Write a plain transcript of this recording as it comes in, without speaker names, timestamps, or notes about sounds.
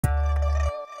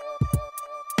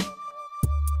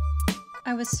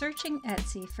I was searching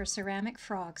Etsy for ceramic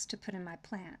frogs to put in my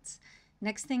plants.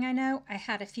 Next thing I know, I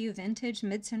had a few vintage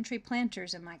mid-century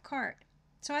planters in my cart,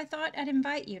 so I thought I'd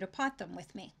invite you to pot them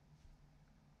with me.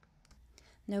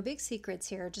 No big secrets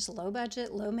here, just low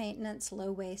budget, low maintenance,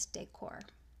 low waste decor.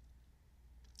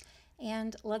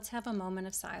 And let's have a moment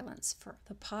of silence for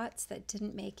the pots that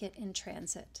didn't make it in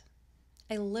transit.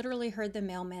 I literally heard the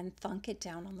mailman thunk it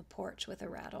down on the porch with a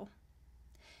rattle.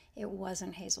 It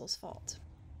wasn't Hazel's fault.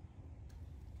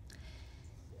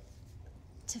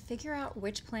 To figure out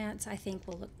which plants I think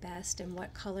will look best and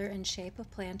what color and shape of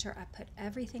planter, I put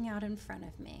everything out in front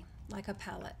of me, like a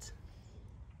palette,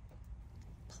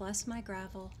 plus my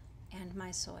gravel and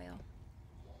my soil.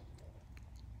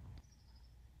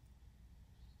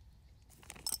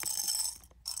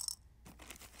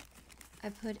 I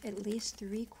put at least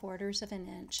 3/4 of an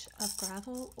inch of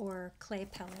gravel or clay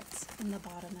pellets in the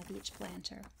bottom of each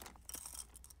planter.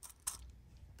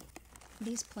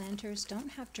 These planters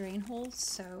don't have drain holes,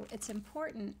 so it's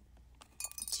important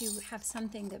to have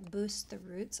something that boosts the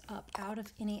roots up out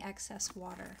of any excess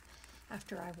water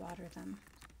after I water them.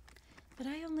 But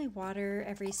I only water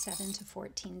every 7 to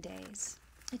 14 days.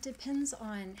 It depends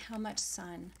on how much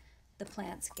sun the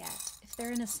plants get. If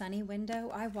they're in a sunny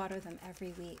window, I water them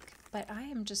every week, but I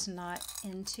am just not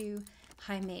into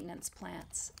high maintenance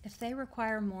plants. If they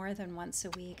require more than once a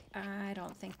week, I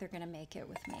don't think they're going to make it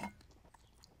with me.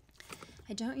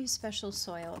 I don't use special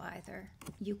soil either.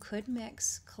 You could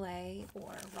mix clay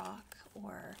or rock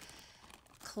or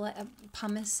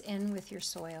pumice in with your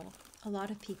soil. A lot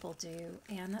of people do,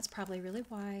 and that's probably really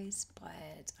wise,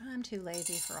 but I'm too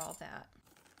lazy for all that.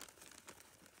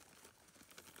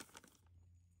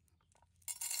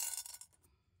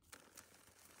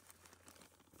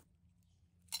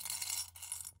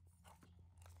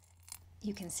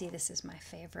 You can see this is my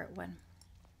favorite one.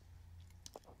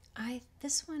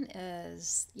 This one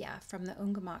is, from the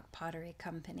Ungamak Pottery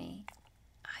Company.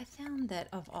 I found that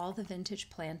of all the vintage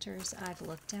planters I've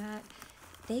looked at,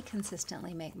 they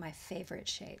consistently make my favorite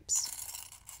shapes.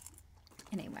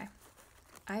 Anyway,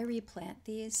 I replant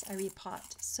these, I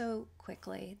repot so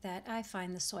quickly that I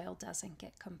find the soil doesn't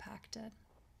get compacted.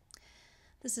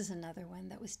 This is another one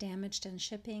that was damaged in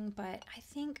shipping, but I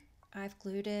think I've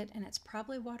glued it and it's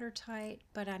probably watertight,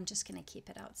 but I'm just going to keep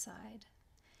it outside.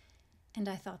 And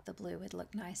I thought the blue would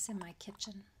look nice in my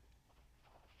kitchen.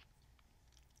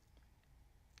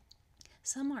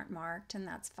 Some aren't marked, and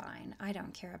that's fine. I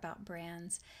don't care about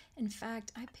brands. In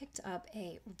fact, I picked up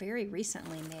a very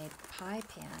recently made pie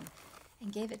pan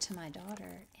and gave it to my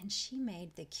daughter, and she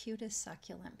made the cutest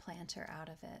succulent planter out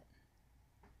of it.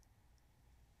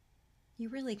 You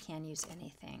really can use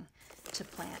anything to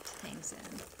plant things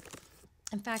in.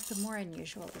 In fact, the more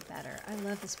unusual, the better. I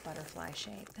love this butterfly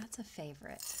shape. That's a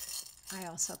favorite. I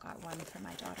also got one for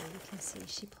my daughter. You can see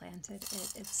she planted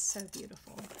it. It's so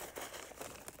beautiful.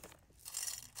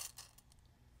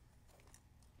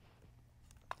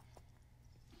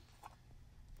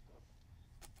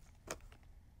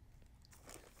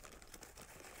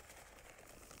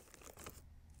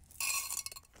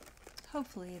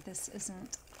 Hopefully this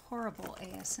isn't horrible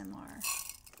ASMR.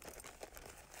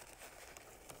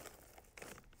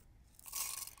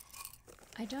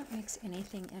 I don't mix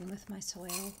anything in with my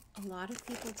soil. A lot of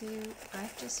people do.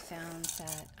 I've just found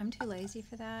that I'm too lazy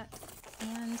for that,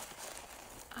 and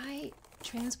I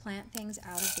transplant things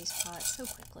out of these pots so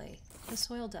quickly. The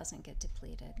soil doesn't get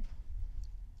depleted.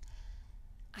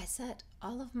 I set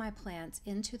all of my plants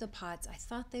into the pots I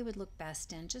thought they would look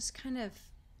best in, just kind of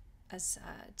as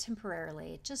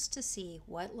temporarily, just to see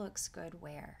what looks good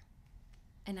where.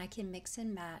 And I can mix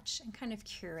and match and kind of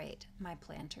curate my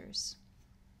planters.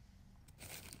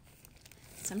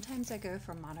 Sometimes I go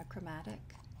for monochromatic,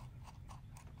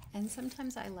 and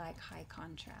sometimes I like high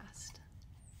contrast.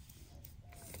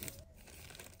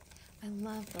 I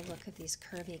love the look of these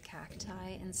curvy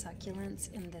cacti and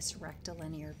succulents in this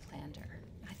rectilinear planter.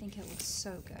 I think it looks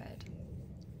so good.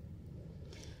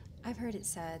 I've heard it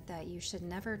said that you should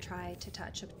never try to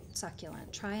touch a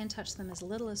succulent. Try and touch them as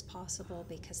little as possible,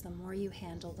 because the more you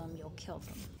handle them, you'll kill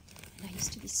them. And I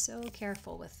used to be so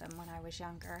careful with them when I was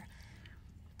younger,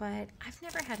 but I've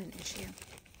never had an issue.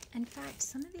 In fact,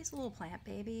 some of these little plant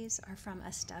babies are from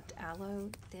a stepped aloe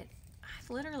that I've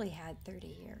literally had 30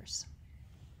 years.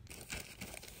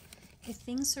 If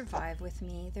things survive with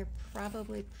me, they're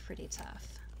probably pretty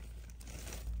tough.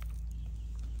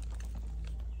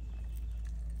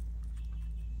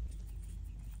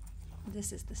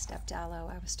 This is the stepped aloe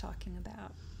I was talking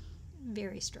about.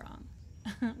 Very strong,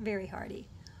 very hardy.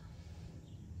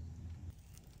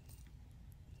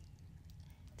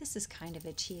 This is kind of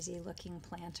a cheesy looking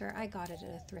planter. I got it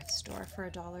at a thrift store for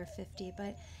 $1.50,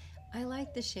 but I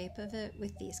like the shape of it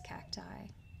with these cacti.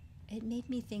 It made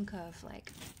me think of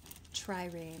like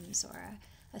triremes or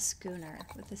a schooner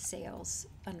with the sails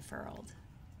unfurled.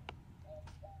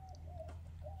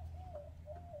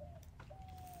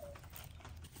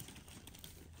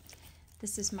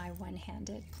 This is my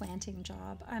one-handed planting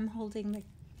job. I'm holding the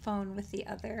phone with the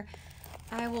other.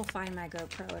 I will find my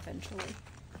GoPro eventually.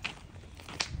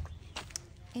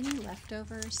 Any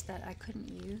leftovers that I couldn't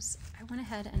use, I went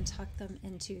ahead and tucked them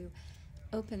into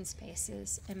open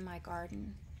spaces in my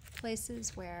garden,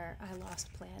 places where I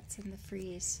lost plants in the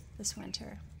freeze this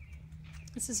winter.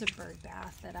 This is a bird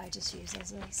bath that I just use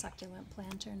as a succulent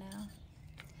planter now.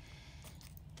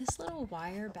 This little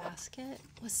wire basket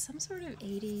was some sort of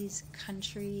 80s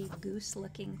country goose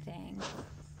looking thing.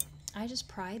 I just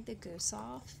pried the goose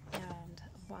off and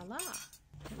voila!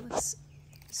 It looks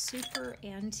super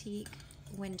antique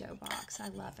window box. I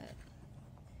love it.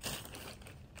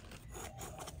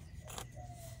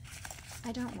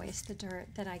 I don't waste the dirt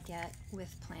that I get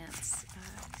with plants.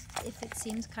 If it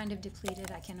seems kind of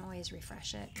depleted, I can always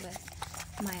refresh it with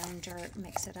my own dirt,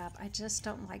 mix it up. I just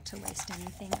don't like to waste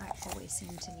anything. I always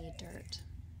seem to need dirt.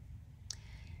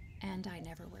 And I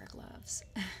never wear gloves.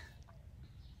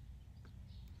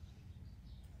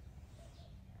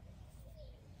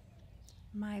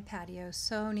 My patio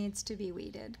so needs to be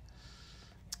weeded.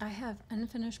 I have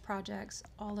unfinished projects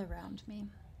all around me.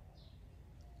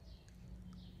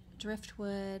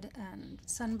 Driftwood and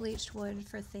sun-bleached wood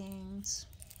for things.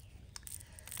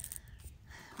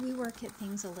 We work at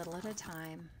things a little at a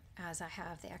time as I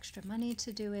have the extra money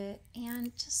to do it,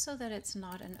 and just so that it's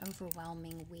not an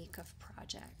overwhelming week of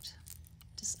project.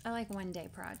 I like one-day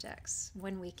projects,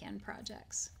 one weekend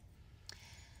projects.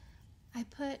 I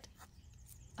put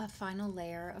a final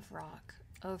layer of rock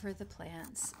over the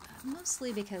plants,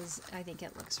 mostly because I think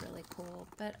it looks really cool,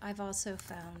 but I've also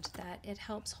found that it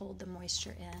helps hold the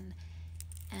moisture in.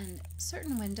 And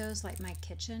certain windows, like my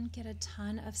kitchen, get a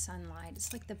ton of sunlight.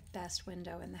 It's like the best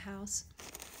window in the house.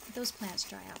 Those plants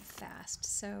dry out fast.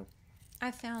 So I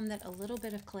found that a little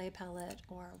bit of clay pellet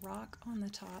or rock on the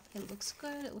top, it looks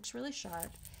good, it looks really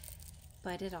sharp,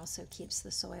 but it also keeps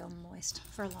the soil moist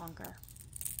for longer.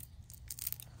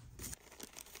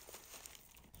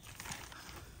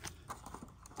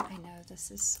 I know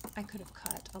I could have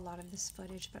cut a lot of this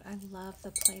footage, but I love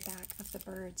the playback of the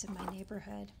birds in my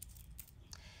neighborhood.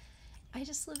 I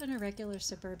just live in a regular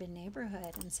suburban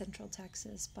neighborhood in Central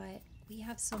Texas, but we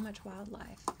have so much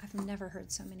wildlife. I've never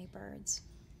heard so many birds.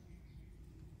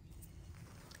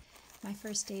 My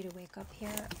first day to wake up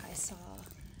here, I saw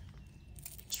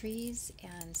trees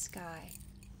and sky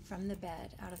from the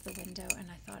bed out of the window, and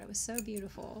I thought it was so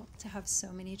beautiful to have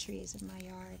so many trees in my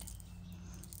yard.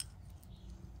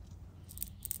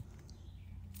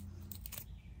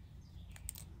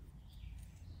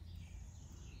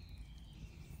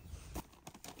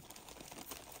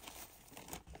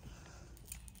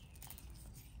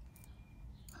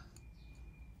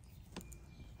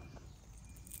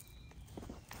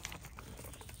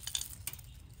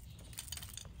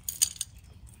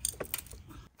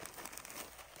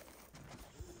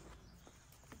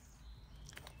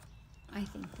 I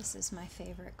think this is my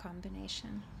favorite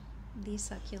combination. These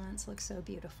succulents look so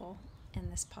beautiful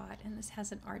in this pot, and this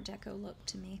has an Art Deco look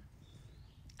to me.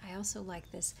 I also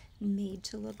like this made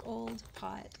to look old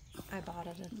pot I bought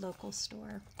at a local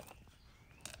store.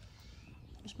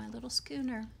 There's my little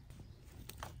schooner.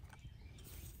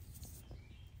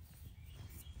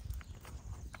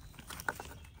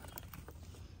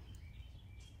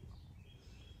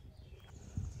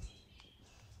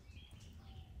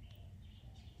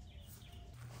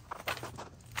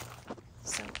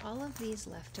 So all of these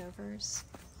leftovers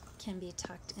can be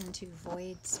tucked into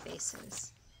void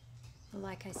spaces.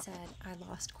 Like I said, I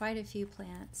lost quite a few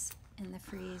plants in the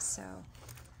freeze, so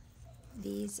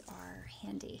these are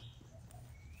handy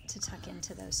to tuck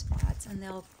into those spots, and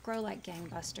they'll grow like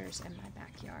gangbusters in my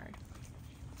backyard.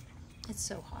 It's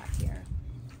so hot here.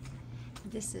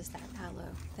 This is that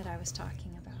aloe that I was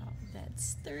talking about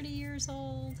that's 30 years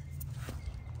old.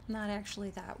 Not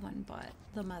actually that one, but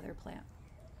the mother plant.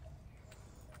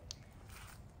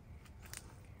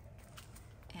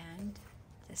 And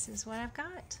this is what I've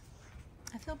got.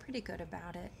 I feel pretty good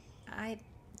about it. I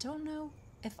don't know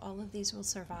if all of these will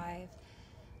survive.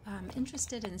 I'm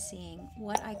interested in seeing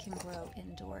what I can grow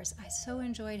indoors. I so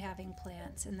enjoyed having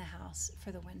plants in the house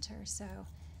for the winter, so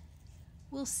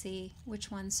we'll see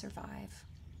which ones survive.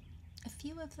 A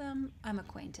few of them I'm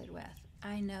acquainted with.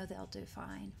 I know they'll do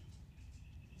fine.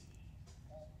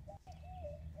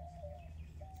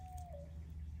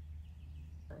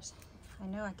 flowers. I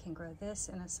know I can grow this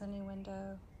in a sunny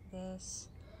window, this,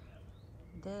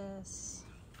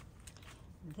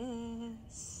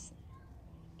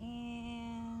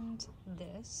 and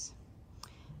this.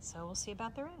 So we'll see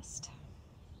about the rest.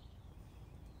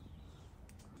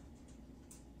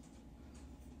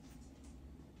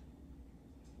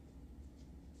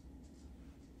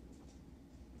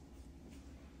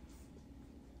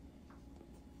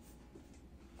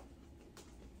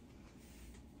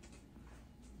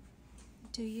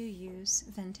 Do you use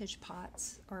vintage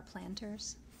pots or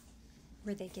planters?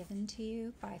 Were they given to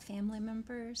you by family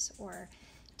members, or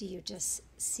do you just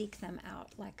seek them out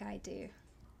like I do?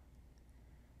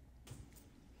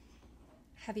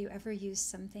 Have you ever used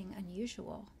something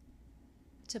unusual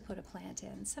to put a plant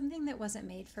in? Something that wasn't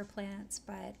made for plants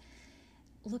but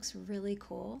looks really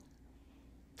cool?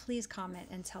 Please comment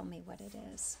and tell me what it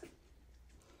is.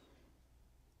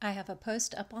 I have a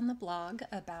post up on the blog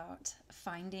about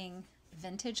finding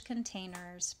vintage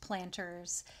containers,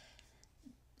 planters,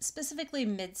 specifically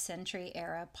mid-century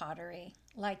era pottery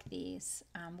like these,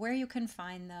 where you can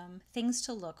find them, things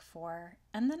to look for,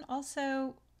 and then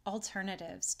also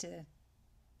alternatives to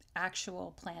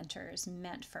actual planters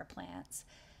meant for plants.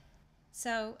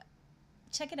 So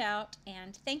check it out,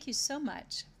 and thank you so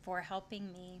much for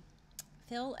helping me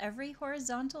fill every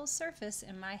horizontal surface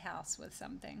in my house with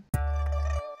something.